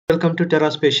Welcome to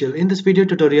TerraSpatial. In this video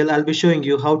tutorial, I'll be showing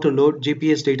you how to load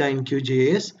GPS data in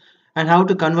QGIS and how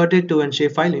to convert it to a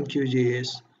shapefile in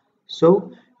QGIS.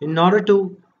 So, in order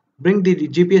to bring the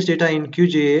GPS data in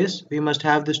QGIS, we must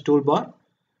have this toolbar,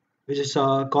 which is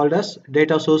called as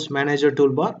Data Source Manager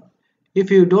toolbar.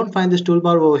 If you don't find this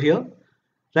toolbar over here,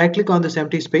 right click on this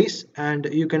empty space and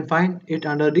you can find it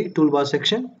under the toolbar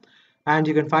section, and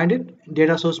you can find it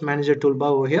Data Source Manager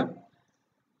toolbar over here.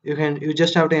 You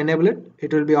just have to enable it.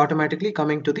 It will be automatically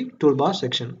coming to the toolbar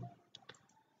section.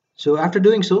 So after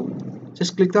doing so,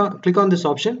 just click on this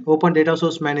option, open Data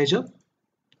Source Manager,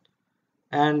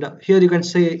 and here you can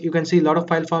see a lot of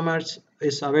file formats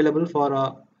is available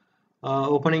for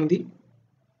opening the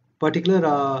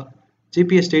particular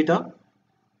GPS data.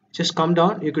 Just come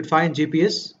down, you could find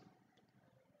GPS,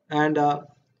 and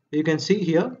you can see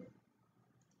here.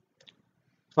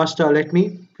 First, let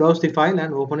me browse the file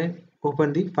and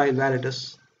open the file where it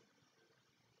is.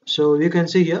 So you can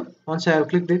see here, once I have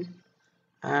clicked it,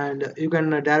 and you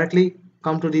can directly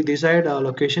come to the desired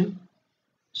location.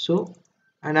 So,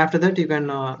 and after that you can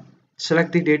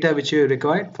select the data which you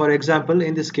required. For example,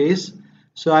 in this case,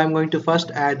 so I am going to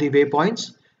first add the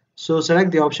waypoints. So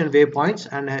select the option waypoints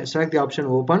and select the option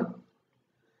open.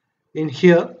 In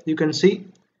here you can see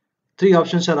three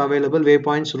options are available: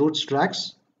 waypoints, routes,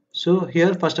 tracks. So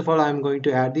here, first of all, I am going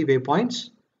to add the waypoints.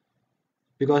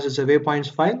 Because it's a waypoints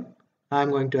file,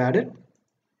 I'm going to add it.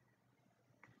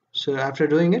 So after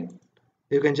doing it,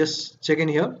 you can just check in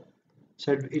here,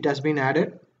 so it has been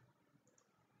added.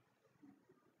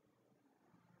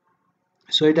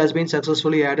 So it has been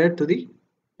successfully added to the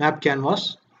map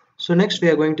canvas. So next we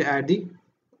are going to add the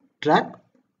track.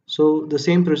 So the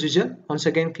same procedure, once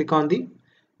again click on the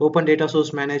open Data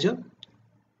Source Manager.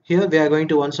 Here we are going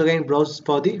to once again browse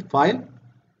for the file.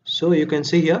 So you can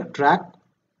see here track.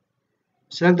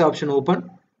 Select the option open.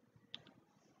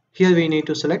 Here we need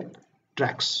to select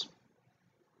tracks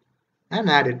and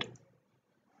add it.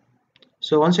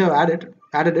 So once you have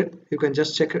added it, you can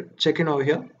just check in over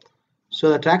here. So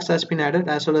the tracks has been added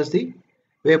as well as the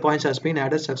waypoints has been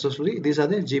added successfully. These are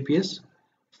the GPS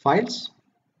files.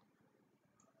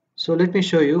 So let me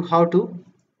show you how to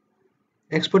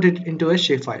export it into a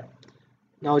shapefile.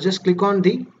 Now just click on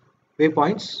the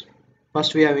waypoints.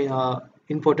 First we have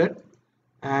imported,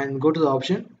 and go to the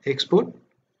option export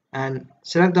and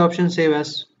select the option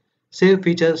save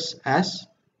features as.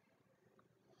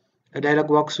 A dialog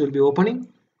box will be opening.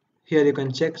 Here you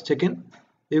can check in.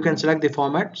 You can select the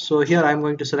format. So here I am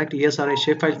going to select ESRI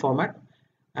shapefile format,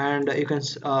 and you can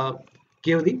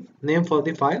give the name for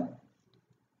the file.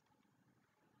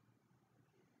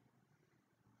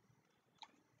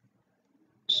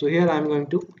 So here I am going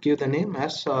to give the name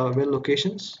as well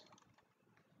locations,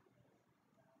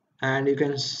 and you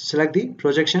can select the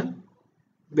projection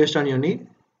based on your need.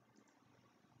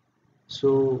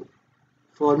 So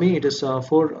for me it is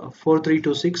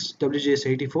 4326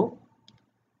 WGS84.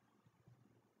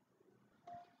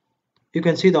 You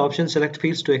can see the option select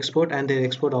fields to export and their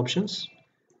export options.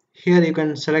 Here you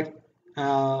can select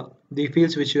the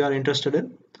fields which you are interested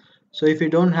in. So if you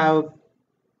don't have,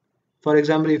 for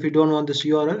example, if you don't want this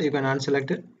URL, you can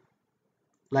unselect it.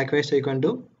 Likewise you can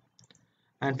do.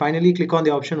 And finally click on the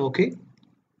option OK.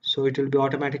 So it will be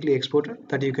automatically exported.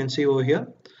 That you can see over here,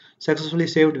 successfully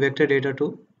saved vector data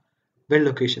to well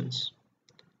locations.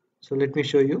 So let me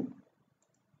show you.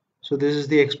 So this is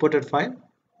the exported file.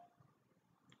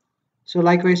 So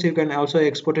likewise you can also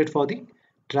export it for the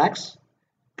tracks.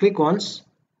 Click once,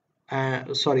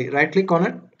 right click on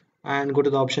it and go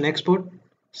to the option export,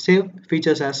 save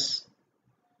features as.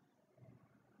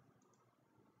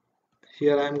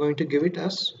 Here I am going to give it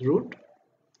as route,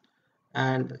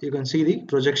 and you can see the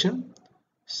projection.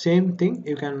 Same thing,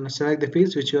 you can select the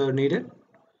fields which you are needed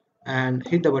and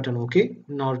hit the button OK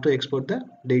in order to export the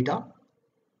data.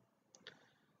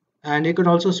 And you can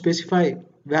also specify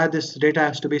where this data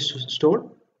has to be stored.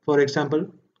 For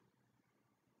example,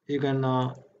 you can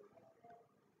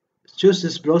choose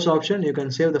this browse option. You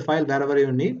can save the file wherever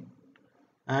you need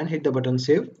and hit the button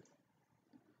save.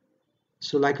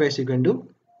 So likewise you can do,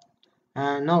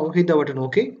 and now hit the button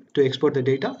OK to export the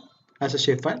data as a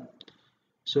shapefile.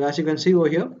 So as you can see over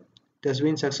here, it has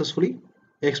been successfully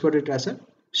exported as a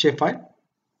shapefile.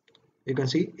 You can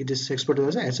see it is exported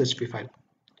as a SHP file.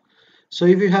 So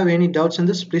if you have any doubts in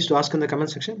this, please do ask in the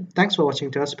comment section. Thanks for watching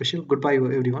TerraSpatial. Goodbye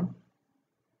everyone.